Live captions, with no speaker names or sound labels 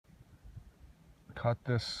caught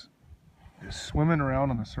this swimming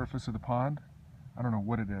around on the surface of the pond. I don't know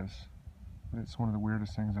what it is, but it's one of the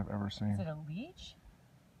weirdest things I've ever seen. Is it a leech?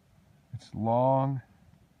 It's long.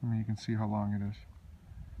 I mean, you can see how long it is.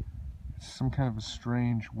 It's some kind of a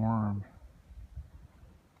strange worm.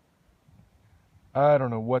 I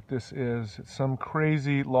don't know what this is. It's some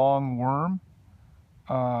crazy long worm.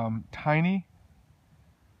 Tiny,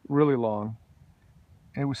 really long.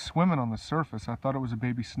 It was swimming on the surface. I thought it was a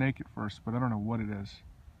baby snake at first, but I don't know what it is.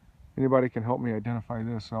 Anybody can help me identify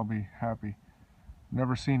this, I'll be happy.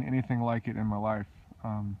 Never seen anything like it in my life.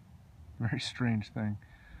 Very strange thing.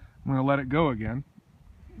 I'm going to let it go again.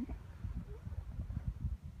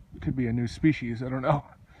 It could be a new species, I don't know.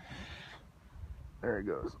 There it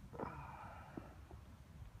goes.